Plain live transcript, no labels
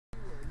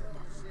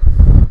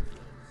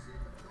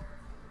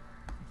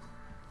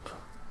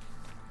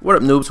What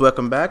up, noobs?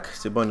 Welcome back.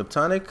 It's your boy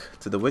Noobtonic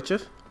to The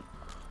Witcher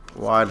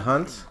Wild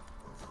Hunt.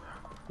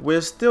 We're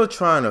still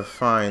trying to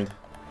find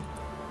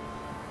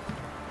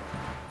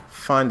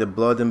the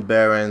Blood and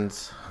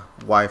Baron's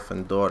wife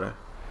and daughter.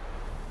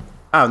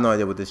 I have no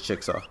idea what these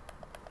chicks are.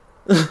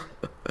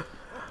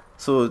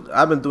 So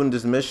I've been doing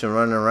this mission,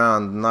 running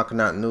around, knocking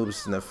out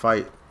noobs in a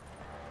fight.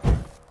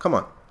 Come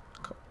on.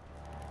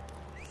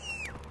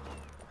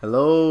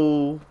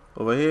 Hello,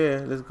 over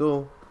here. Let's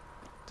go.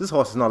 This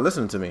horse is not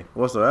listening to me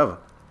whatsoever.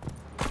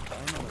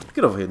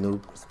 Get over here,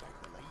 noob.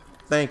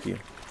 Thank you.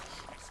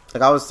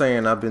 Like I was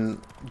saying, I've been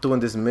doing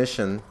this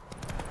mission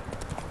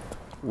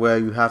where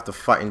you have to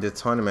fight in the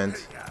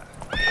tournament,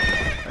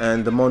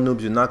 and the more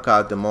noobs you knock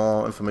out, the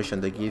more information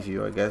they give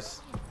you, I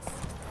guess.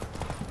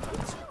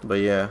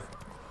 But yeah,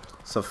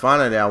 so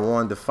finally I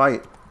won the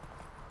fight.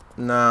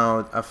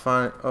 Now I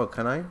find, oh,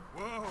 can I?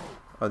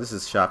 Oh, this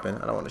is shopping.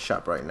 I don't want to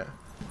shop right now.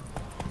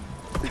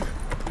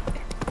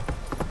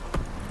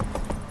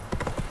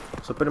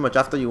 So pretty much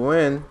after you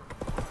win,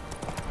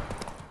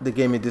 they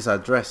gave me this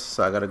address,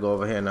 so I gotta go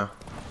over here now.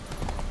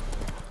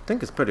 I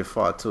think it's pretty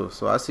far too,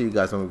 so I'll see you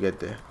guys when we get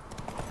there.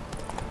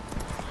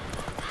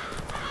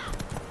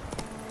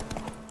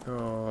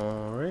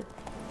 Alright.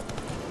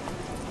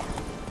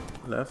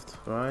 Left,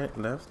 right,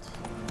 left.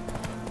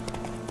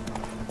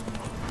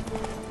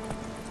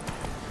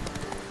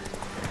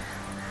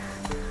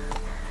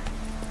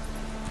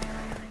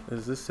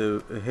 Is this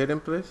a hidden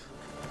place?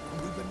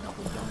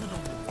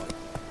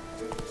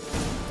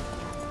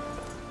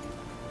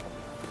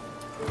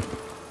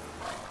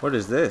 What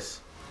is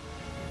this?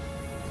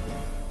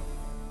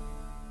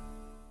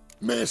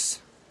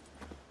 Miss,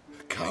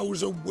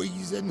 cows are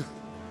wheezing,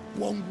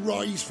 won't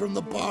rise from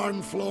the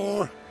barn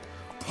floor,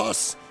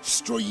 pus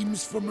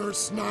streams from her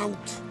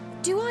snout.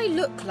 Do I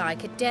look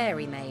like a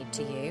dairymaid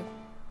to you?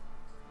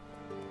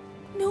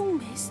 No,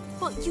 miss,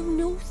 but you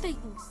know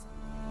things.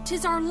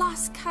 'Tis our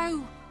last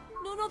cow,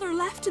 none other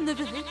left in the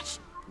village.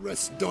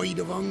 Rest died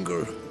of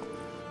hunger,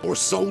 or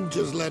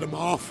soldiers let him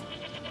off.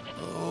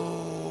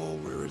 Oh,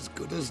 we're as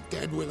good as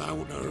dead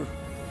without her.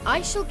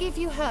 I shall give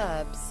you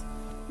herbs.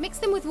 Mix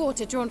them with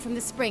water drawn from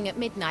the spring at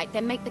midnight,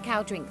 then make the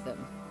cow drink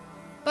them.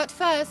 But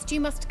first,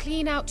 you must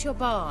clean out your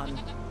barn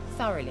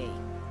thoroughly.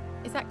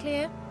 Is that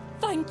clear?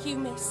 Thank you,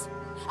 miss.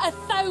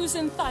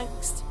 1,000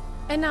 thanks.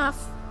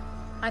 Enough.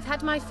 I've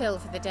had my fill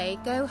for the day.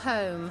 Go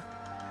home.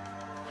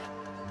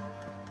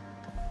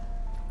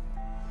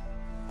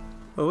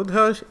 Oh, what the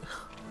hell is she?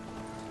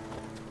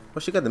 Oh,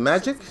 she got the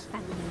magic?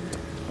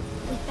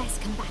 We'd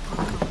best come back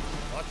on.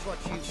 Watch what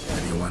you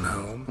say. Anyone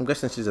home? I'm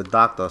guessing she's a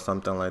doctor or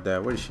something like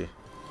that. Where is she?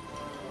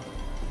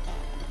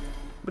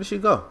 Where did she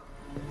go?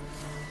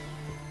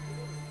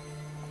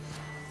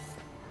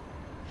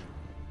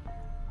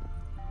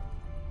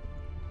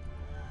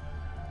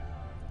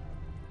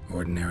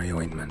 Ordinary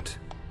ointment.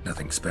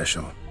 Nothing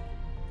special.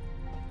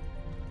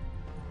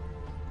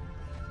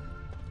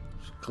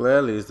 She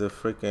clearly is the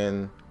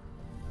freaking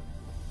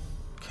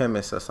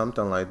chemist or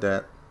something like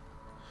that.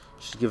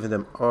 She's giving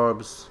them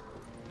herbs.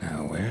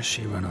 Now, where's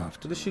she run off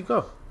to? Where did she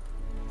go?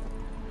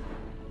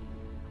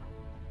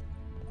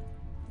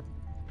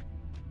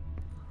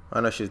 I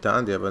know she's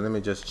down there, but let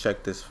me just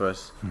check this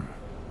first.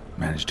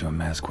 Managed to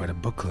amass quite a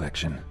book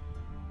collection.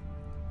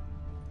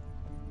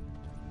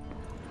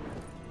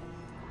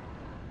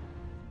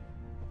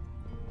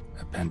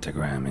 A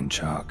pentagram in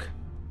chalk.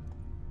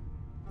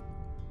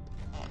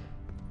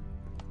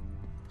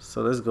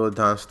 So let's go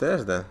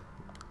downstairs then.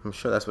 I'm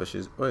sure that's where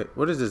she's... Wait,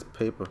 what is this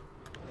paper?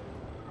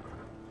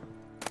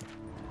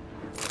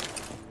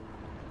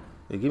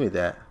 Hey, give me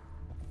that.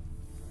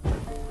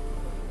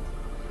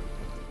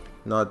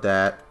 Not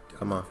that.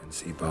 Come on. And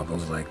see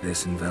baubles like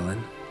this in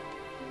Velen?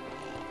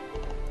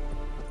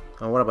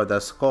 And what about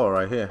that skull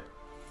right here?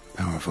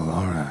 Powerful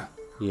aura.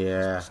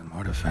 Yeah. Some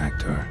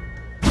artifact or...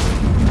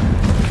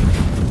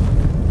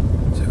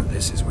 So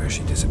this is where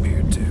she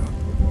disappeared to.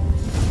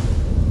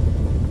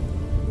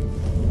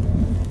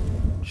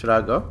 Should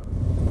I go?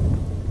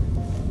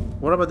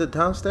 What about the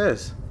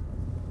downstairs?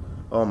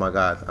 Oh my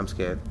god, I'm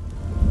scared.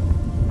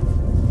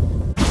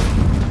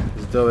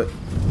 Let's do it.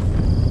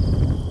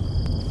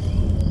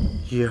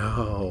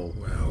 Yo.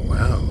 Well,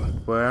 well.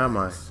 Where am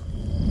I?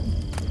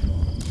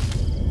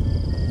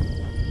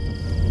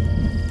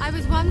 I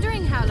was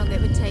wondering how long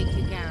it would take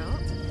you,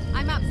 Geralt.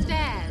 I'm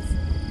upstairs.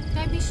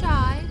 Don't be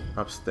shy.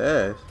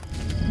 Upstairs?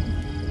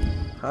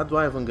 How do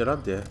I even get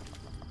up there?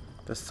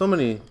 There's so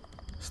many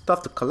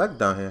stuff to collect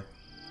down here.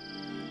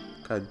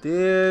 Got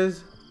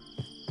this.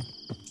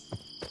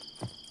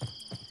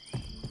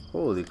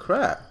 Holy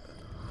crap.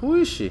 Who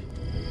is she?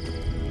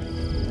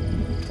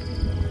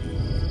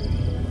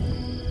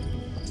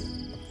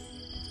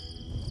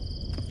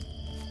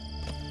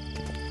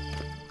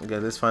 Okay,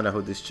 let's find out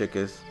who this chick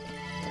is.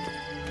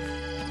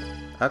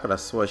 I could have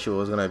swore she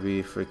was gonna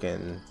be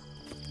freaking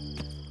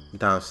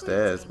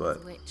downstairs,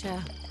 but...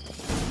 Witcher.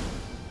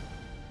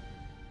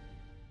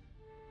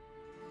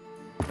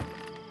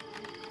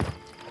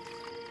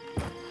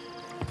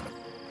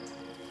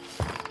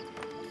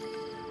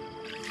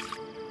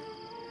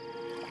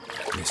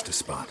 missed a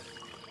spot.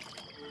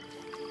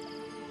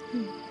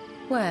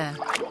 Where?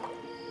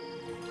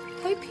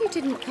 Hope you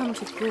didn't come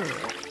to Gore.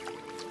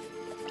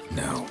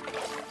 No.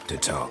 To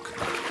talk.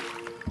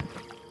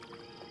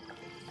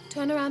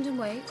 Turn around and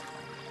wait.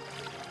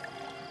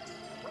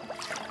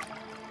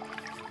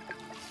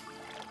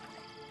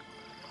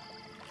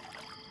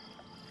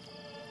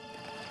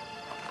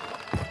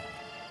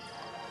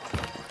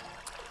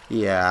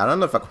 Yeah, I don't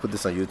know if I could put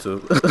this on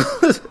YouTube.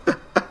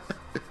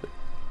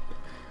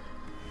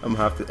 I'm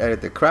gonna have to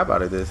edit the crap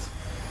out of this.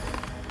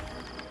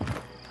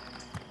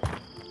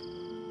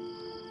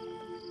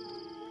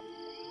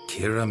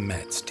 Keira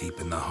Metz deep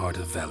in the heart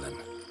of Velen.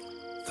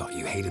 Thought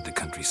you hated the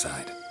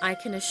countryside. I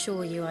can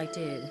assure you I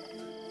do.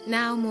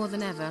 Now more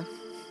than ever.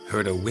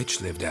 Heard a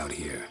witch lived out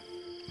here.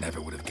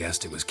 Never would have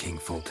guessed it was King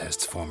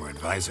Foltest's former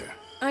advisor.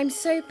 I'm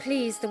so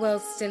pleased the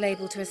world's still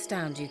able to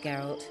astound you,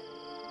 Geralt.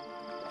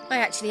 I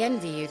actually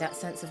envy you that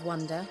sense of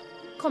wonder.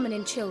 Common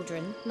in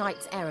children,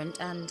 knights errant,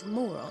 and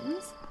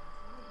morons.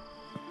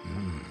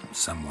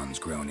 Someone's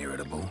grown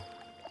irritable.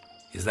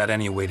 Is that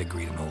any way to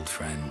greet an old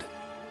friend?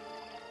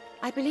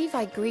 I believe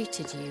I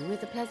greeted you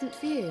with a pleasant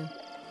view.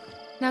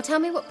 Now tell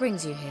me what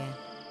brings you here.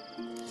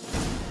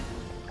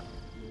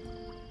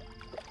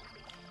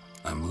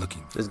 I'm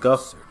looking for Let's go. a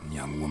certain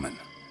young woman.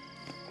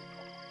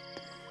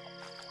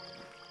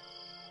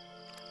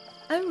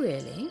 Oh,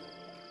 really?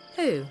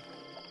 Who?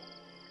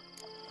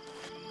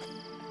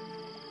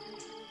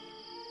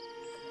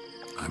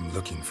 I'm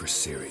looking for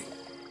Ciri.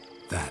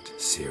 That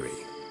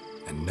Ciri.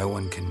 And no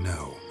one can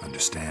know,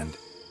 understand?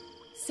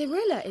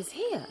 Cirilla is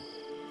here.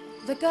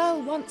 The girl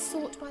once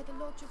sought by the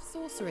Lodge of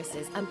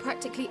Sorceresses, and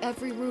practically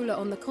every ruler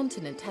on the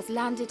continent has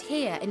landed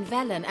here in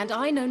Velen, and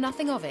I know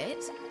nothing of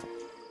it.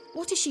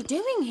 What is she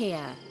doing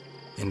here?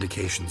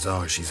 Indications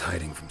are she's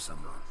hiding from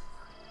someone.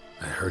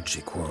 I heard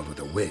she quarreled with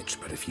a witch,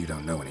 but if you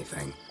don't know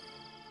anything,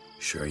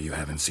 sure you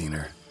haven't seen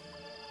her?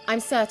 I'm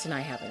certain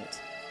I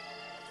haven't.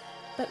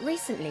 But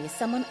recently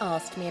someone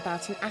asked me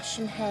about an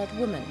ashen-haired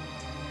woman.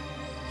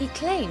 He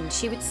claimed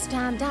she would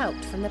stand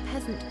out from the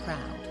peasant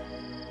crowd.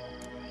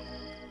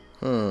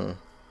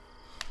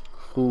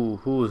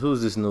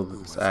 Who's this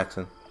Noob's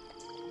accent?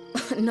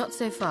 Not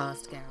so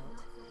fast,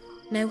 Geralt.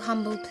 No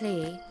humble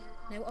plea,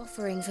 no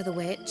offering for the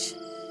witch.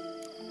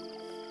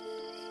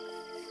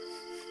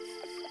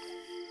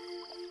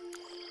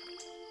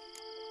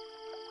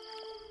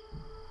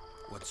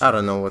 I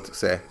don't know what to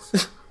say. A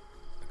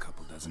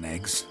couple dozen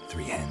eggs,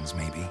 3 hens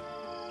maybe.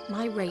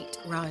 My rate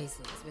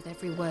rises with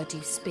every word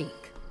you speak.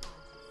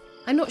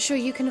 I'm not sure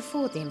you can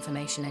afford the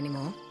information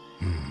anymore.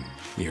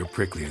 You're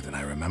pricklier than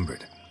I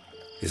remembered.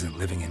 Isn't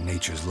living in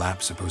nature's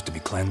lap supposed to be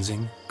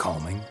cleansing,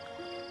 calming?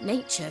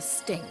 Nature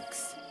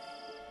stinks.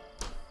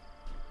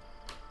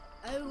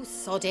 Oh,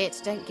 sod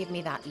it, don't give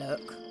me that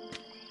look.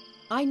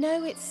 I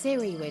know it's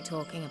Ciri we're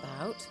talking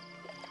about.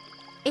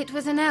 It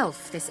was an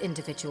elf, this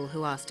individual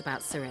who asked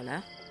about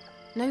Cirilla.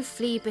 No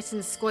flea-bitten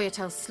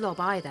Scoia'tael slob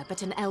either,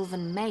 but an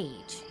elven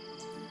mage.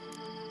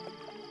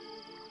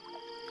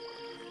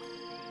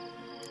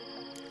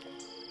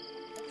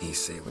 He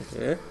say what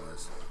Yeah. it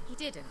was. He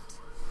didn't.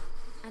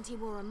 And he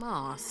wore a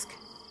mask.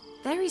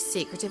 Very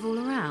secretive all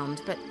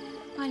around, but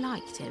I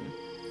liked him.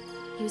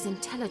 He was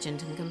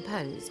intelligent and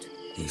composed.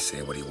 He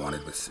say what he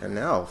wanted with Ciri. An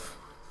elf.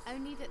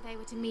 Only that they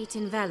were to meet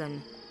in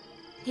Velen.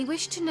 He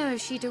wished to know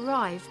if she'd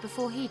arrived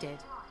before he did.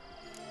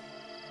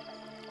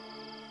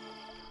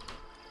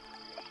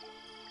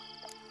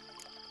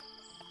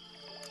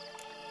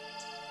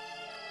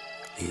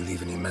 He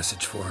leave any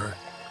message for her?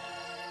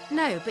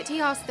 No, but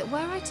he asked that were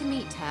I to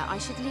meet her, I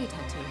should lead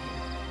her to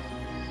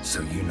him.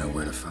 So you know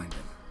where to find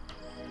him.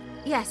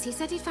 Yes, he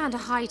said he found a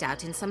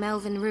hideout in some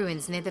elven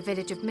ruins near the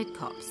village of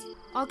Midcopse.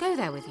 I'll go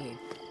there with you.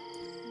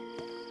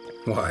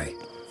 Why?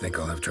 Think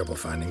I'll have trouble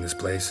finding this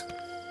place?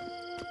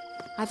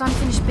 I've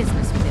unfinished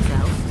business with this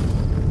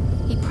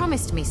elf. He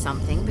promised me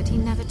something, but he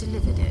never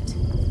delivered it.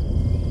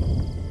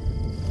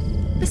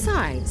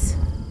 Besides,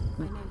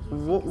 I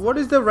know What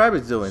is the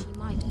rabbit doing? she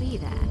might be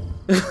there.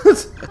 I'd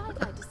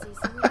like to see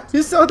Cirilla.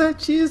 You saw that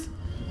cheese?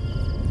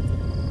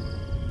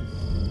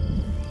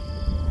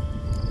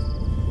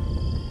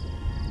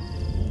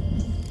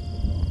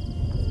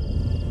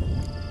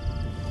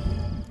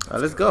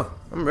 Let's go.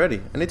 I'm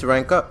ready. I need to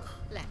rank up.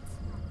 Let's.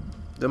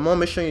 The more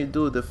mission you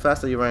do, the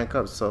faster you rank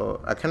up.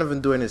 So I can't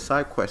even do any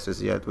side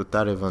quests yet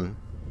without even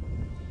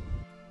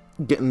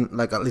getting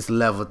like at least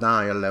level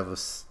 9 or level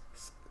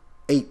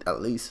 8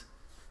 at least.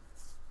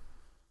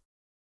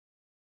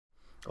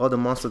 All the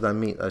monsters I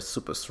meet are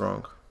super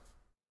strong.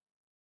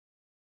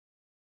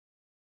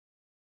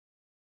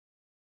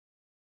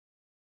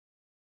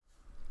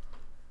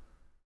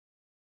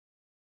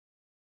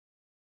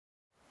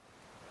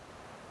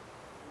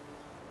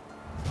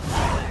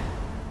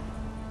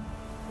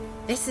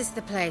 This is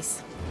the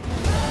place.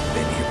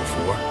 Been here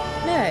before?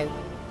 No.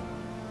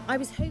 I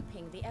was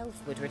hoping the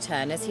elf would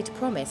return as he'd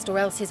promised, or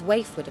else his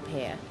waif would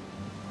appear.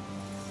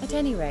 At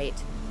any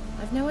rate,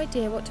 I've no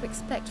idea what to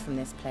expect from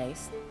this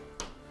place.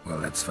 Well,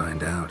 let's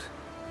find out.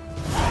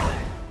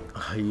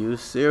 Are you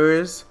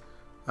serious?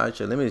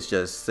 Actually, let me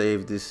just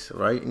save this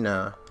right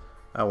now.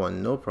 I want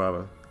no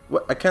problem.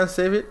 What? I can't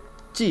save it?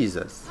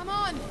 Jesus. Come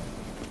on.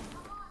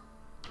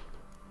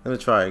 Let me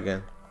try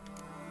again.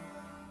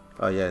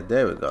 Oh yeah,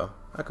 there we go.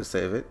 I could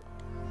save it.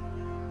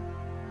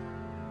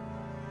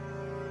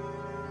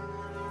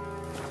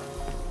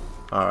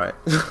 Alright.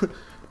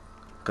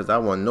 Because I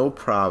want no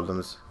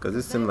problems. Because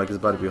this seems like it's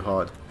about to be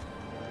hard.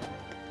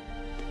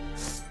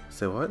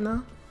 Say what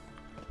now?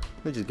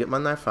 Let me just get my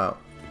knife out.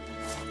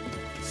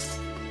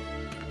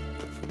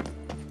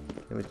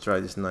 Let me try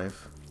this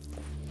knife.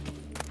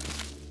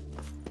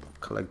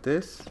 Collect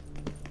this.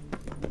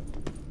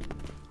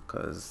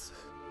 Because...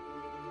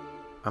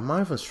 am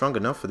I even strong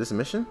enough for this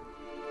mission?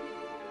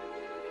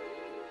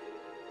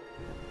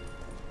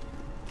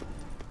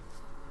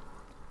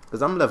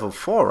 Because I'm level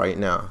 4 right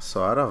now,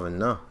 so I don't even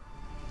know.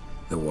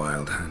 The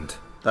Wild Hunt.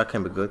 That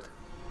can be good.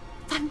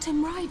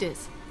 Phantom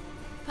Riders?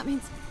 That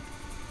means...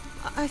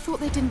 I thought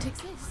they didn't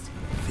exist.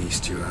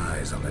 Feast your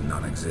eyes on the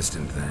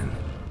non-existent then.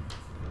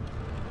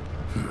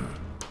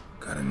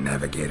 Got a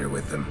navigator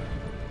with them.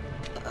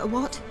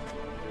 What?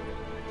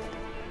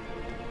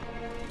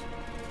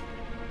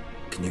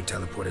 Can you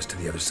teleport us to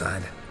the other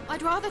side?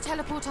 I'd rather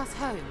teleport us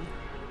home.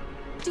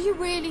 Do you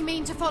really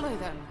mean to follow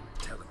them?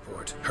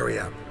 Teleport. Hurry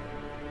up.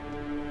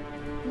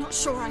 Not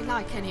sure I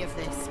like any of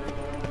this.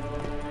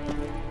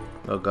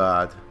 Oh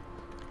god.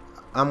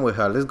 I'm with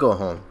her. Let's go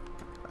home.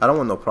 I don't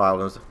want no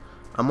problems.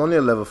 I'm only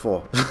at level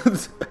 4.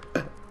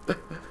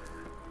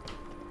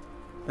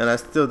 And I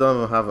still don't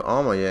even have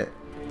armor yet.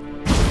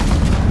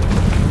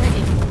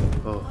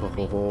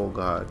 Oh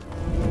god.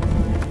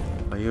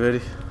 Are you ready?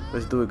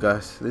 Let's do it,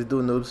 guys. Let's do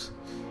it, noobs.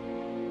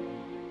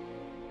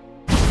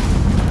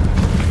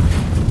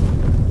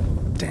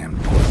 Damn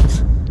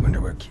portals. Wonder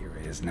where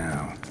Keira is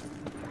now.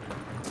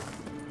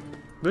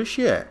 Where's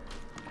she at?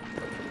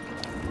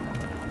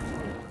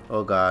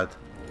 Oh god.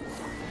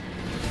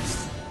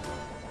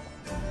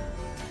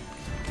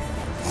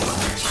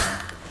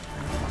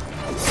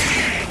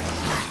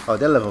 Oh,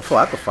 they're level 4.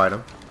 I could fight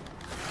them.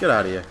 Get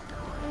out of here.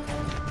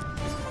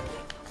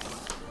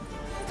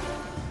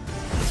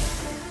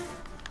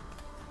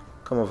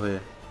 Come over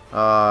here.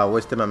 Ah,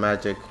 wasted my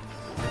magic.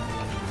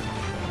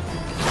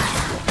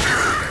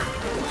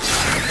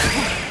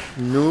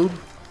 Noob.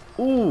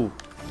 Ooh.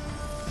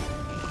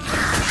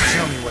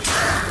 Tell me what.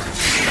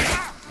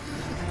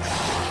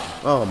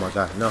 Oh my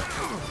god, no.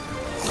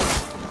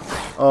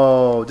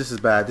 Oh, this is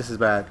bad. This is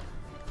bad.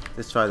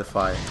 Let's try the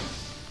fire.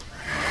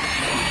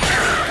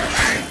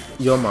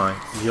 You're mine.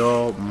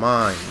 You're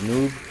mine,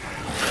 noob.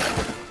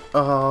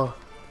 Oh.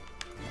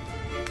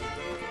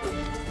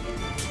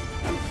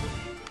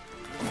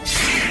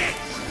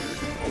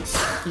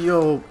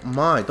 Yo,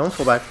 mine. Don't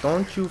fall back.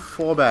 Don't you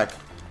fall back.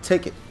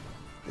 Take it.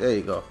 There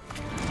you go.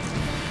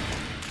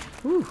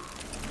 Whew.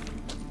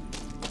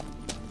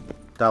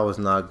 That was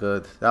not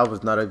good. That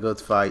was not a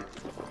good fight.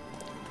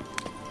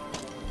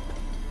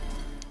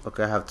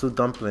 Okay, I have 2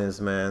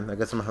 dumplings, man. I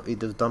guess I'm gonna eat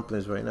those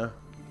dumplings right now.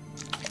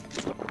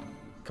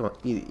 Come on,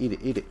 eat it, eat it,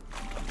 eat it.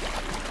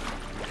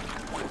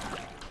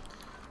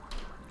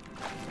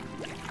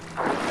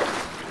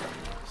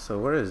 So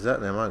where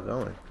exactly am I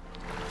going?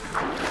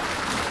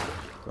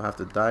 Do I have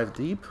to dive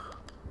deep?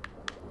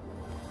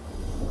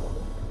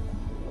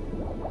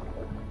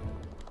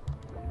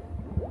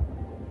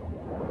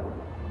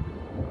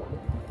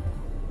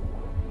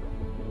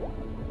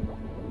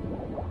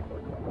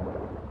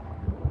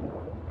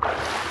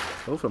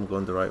 Hopefully I'm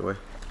going the right way.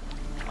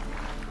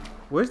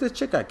 Where's the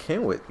chick I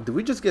came with? Did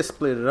we just get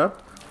split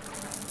up?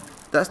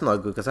 That's not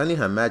good because I need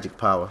her magic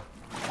power.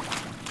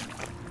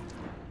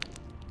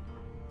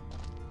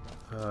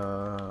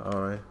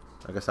 Alright.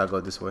 I guess I'll go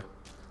this way.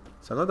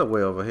 There's another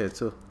way over here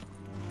too.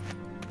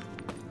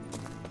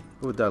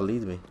 Where would that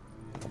lead me?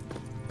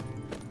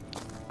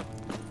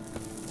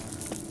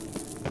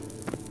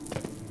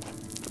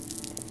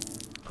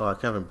 Oh, I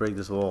can't even break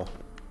this wall.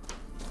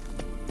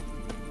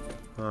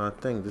 I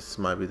think this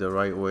might be the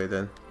right way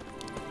then.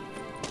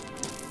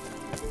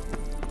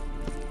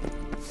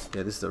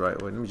 Yeah, this is the right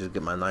way. Let me just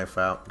get my knife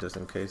out just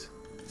in case.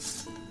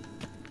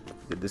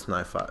 Get this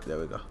knife out. There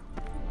we go.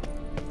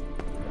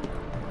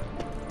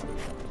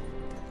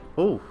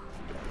 Oh.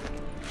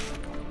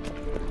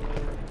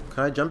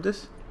 Can I jump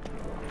this?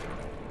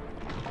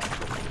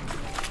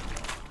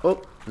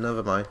 Oh,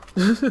 never mind.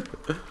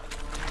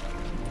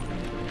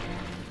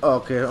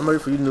 Okay, I'm ready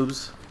for you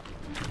noobs.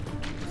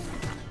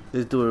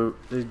 Let's do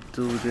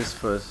this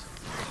first.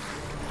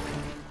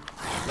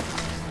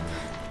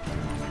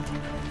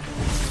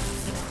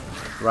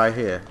 Right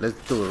here. Let's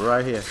do it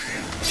right here.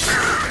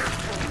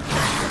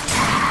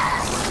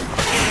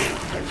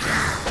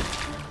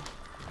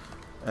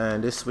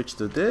 And let's switch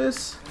to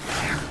this.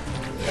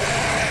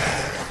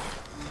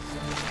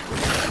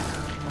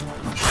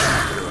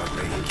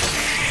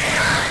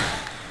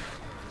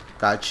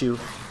 Got you.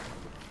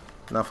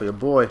 Now for your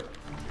boy.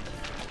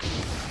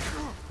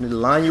 Need to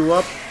line you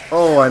up.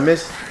 Oh, I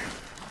missed.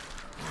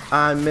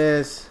 I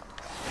missed.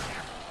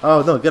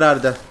 Oh no, get out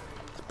of there.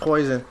 It's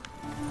poison.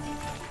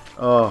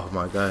 Oh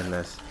my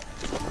goodness.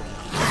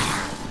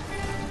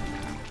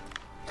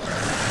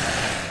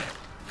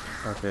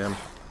 Okay,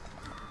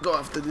 go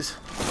after this.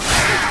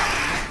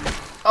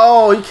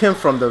 Oh, he came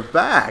from the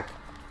back.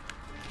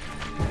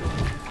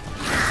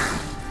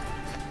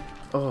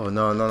 Oh,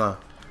 no, no, no.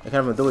 I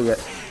can't even do it yet.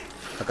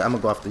 Okay, I'm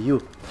gonna go after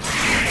you.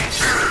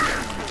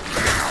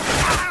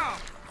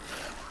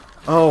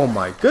 Oh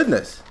my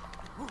goodness.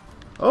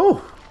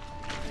 Oh.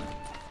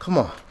 Come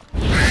on.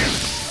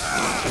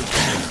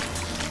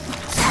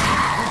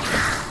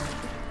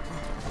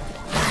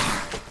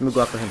 Let me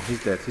go after him.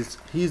 He's dead.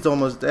 He's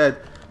almost dead.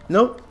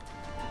 Nope.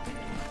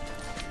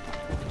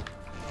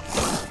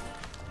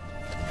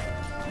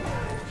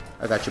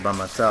 I got you by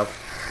myself.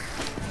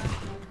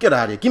 Get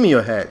out of here. Give me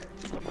your head.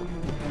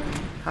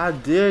 How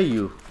dare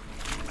you?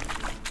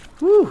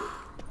 Whew.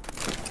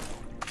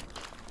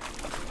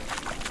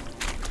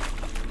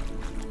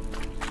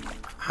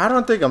 I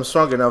don't think I'm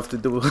strong enough to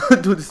do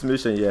do this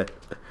mission yet.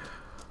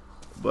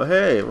 But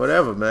hey,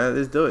 whatever, man.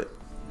 Let's do it.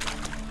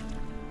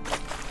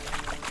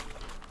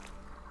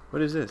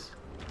 What is this?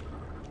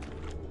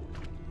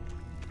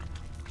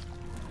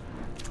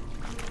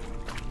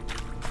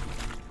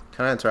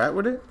 Can I interact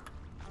with it?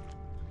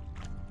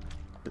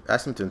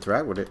 Ask him to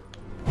interact with it.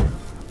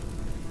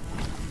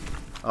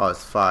 Oh,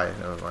 it's fire.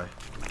 Never mind.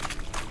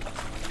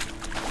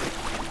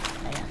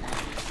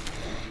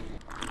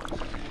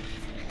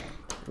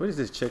 Where is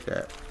this chick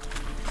at?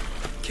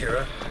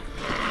 Keira?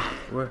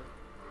 Where?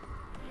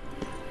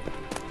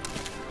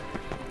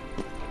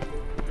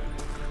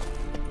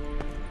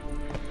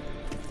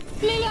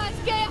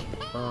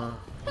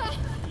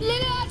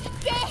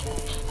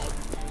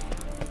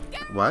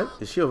 What?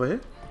 Is she over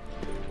here?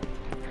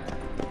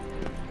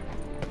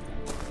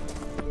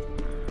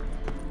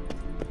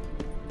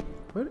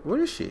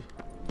 Where is she?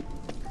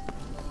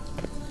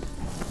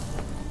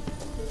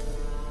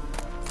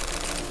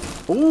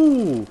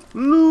 Ooh,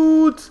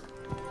 loot!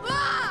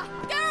 Ah!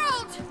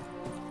 Geralt!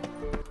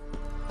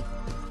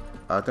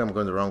 I think I'm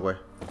going the wrong way.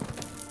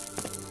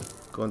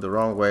 Going the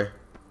wrong way.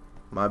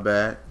 My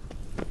bad.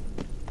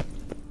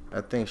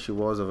 I think she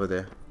was over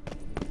there.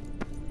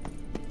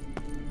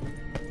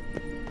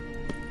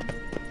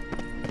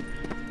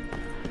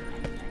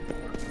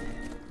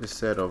 This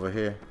said over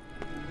here.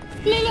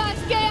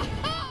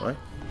 What?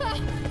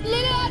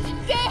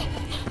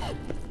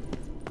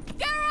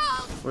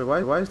 Wait,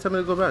 why is it telling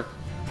me to go back?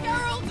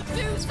 Geralt,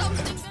 do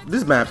something!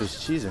 This map is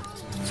cheesing.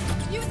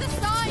 Use a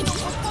sign or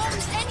perform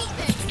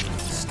anything!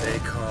 Stay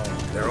calm.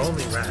 They're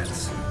only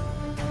rats.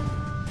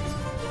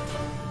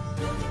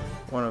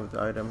 One of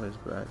the items is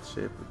bad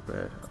shape with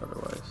bread,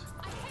 otherwise.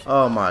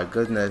 Oh my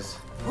goodness.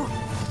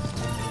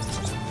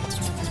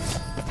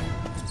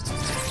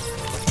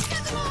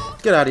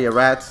 Get out of here,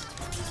 rats.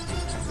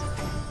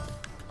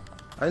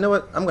 I know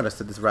what? I'm gonna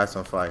set this rats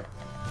on fire.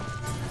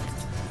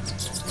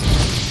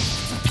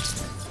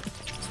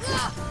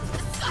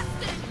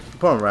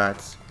 Poor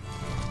rats.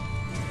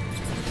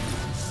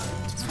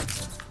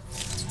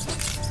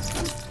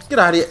 Get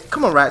out of here.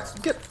 Come on, rats.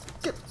 Get.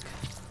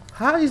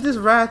 How is this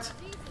rat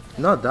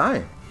not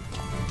dying?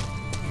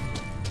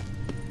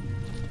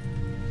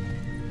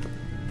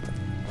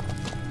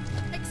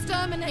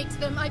 Exterminate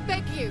them, I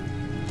beg you!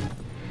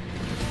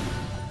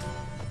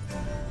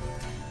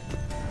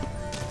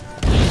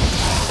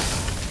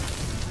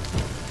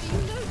 Do you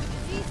know the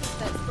diseases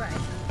that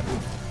spread?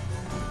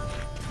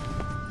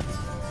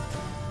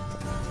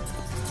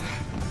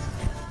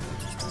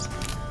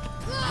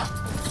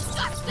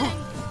 Disgusting!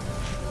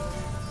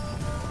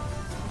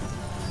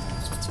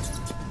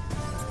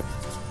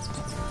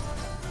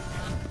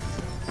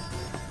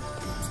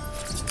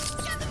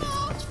 Get them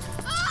all!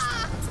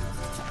 Ah!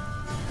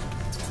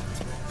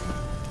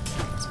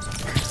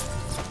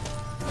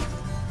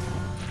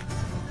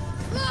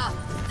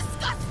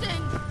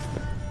 Disgusting!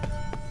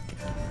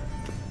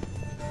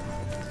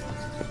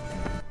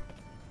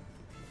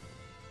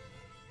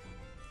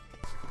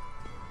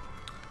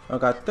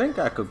 Okay, I think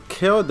I could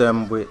kill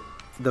them with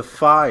the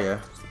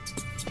fire.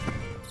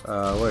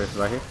 Where is it?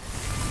 Right here?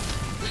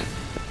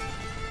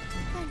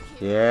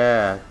 Thank you.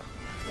 Yeah.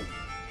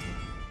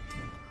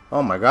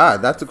 Oh my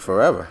god, that took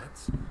forever.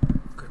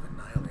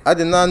 I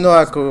did not know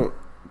I could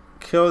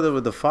kill them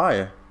with the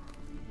fire.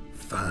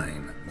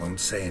 Fine. Won't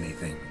say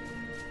anything.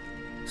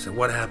 So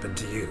what happened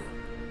to you?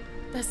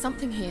 There's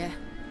something here.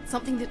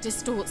 Something that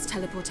distorts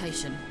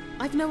teleportation.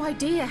 I've no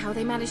idea how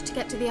they managed to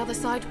get to the other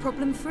side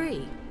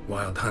problem-free.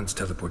 Wild Hunt's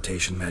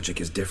teleportation magic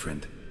is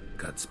different.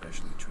 Got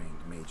specially trained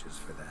mages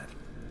for that.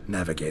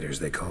 Navigators,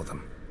 they call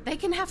them. They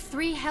can have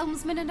 3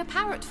 helmsmen and a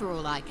parrot for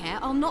all I care.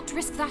 I'll not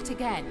risk that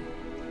again.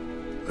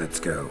 Let's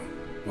go.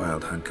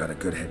 Wild Hunt got a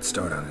good head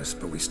start on us,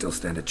 but we still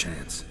stand a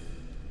chance.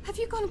 Have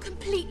you gone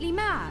completely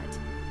mad?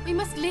 We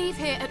must leave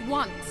here at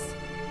once.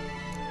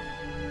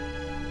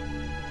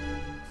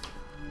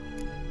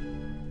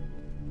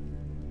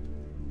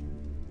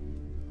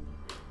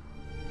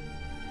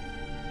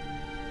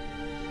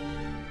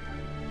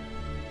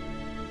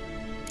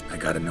 I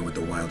gotta know what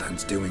the Wild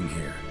Hunt's doing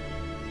here.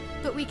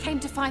 But we came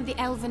to find the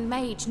elven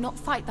mage, not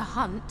fight the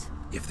hunt.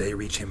 If they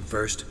reach him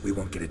first, we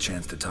won't get a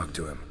chance to talk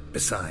to him.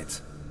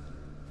 Besides,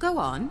 Go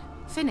on,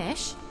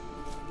 finish.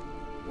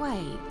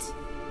 Wait,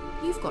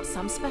 You've got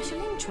some special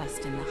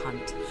interest in the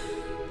hunt.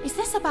 Is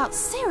this about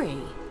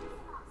Ciri?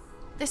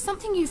 There's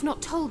something you've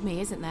not told me,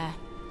 isn't there?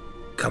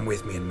 Come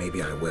with me and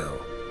maybe I will.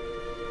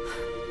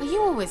 Are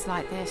you always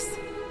like this?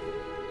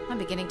 I'm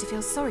beginning to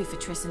feel sorry for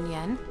Triss and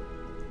Yen.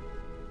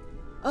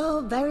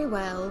 Oh, very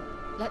well.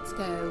 Let's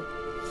go.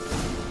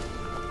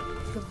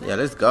 Yeah,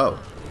 let's go.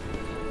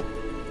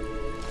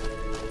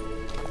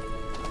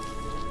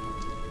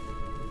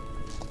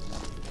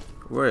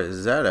 Where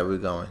is that? Are we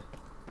going?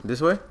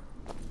 This way?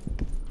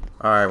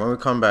 Alright, when we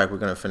come back, we're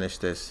gonna finish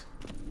this.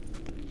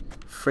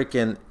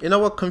 Freaking, you know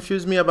what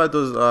confused me about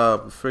those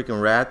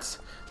freaking rats?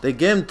 The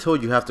game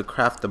told you have to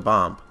craft the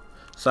bomb.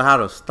 So I had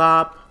to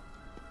stop,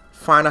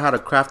 find out how to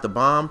craft the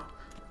bomb,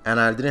 and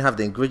I didn't have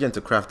the ingredient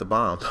to craft the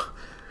bomb.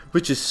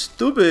 Which is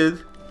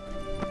stupid.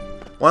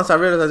 Once I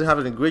realized I didn't have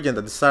an ingredient,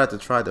 I decided to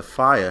try the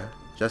fire,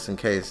 just in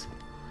case.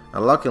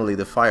 And luckily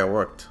the fire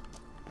worked.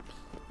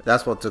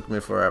 That's what took me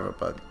forever,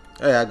 but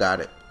hey, I got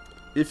it.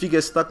 If you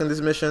get stuck in this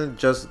mission,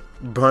 just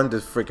burn the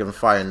freaking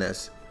fire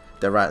nest,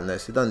 the rat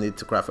nest. You don't need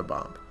to craft a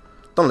bomb.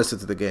 Don't listen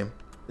to the game.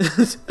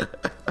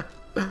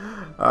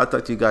 I'll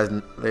talk to you guys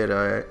later,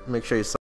 alright? Make sure you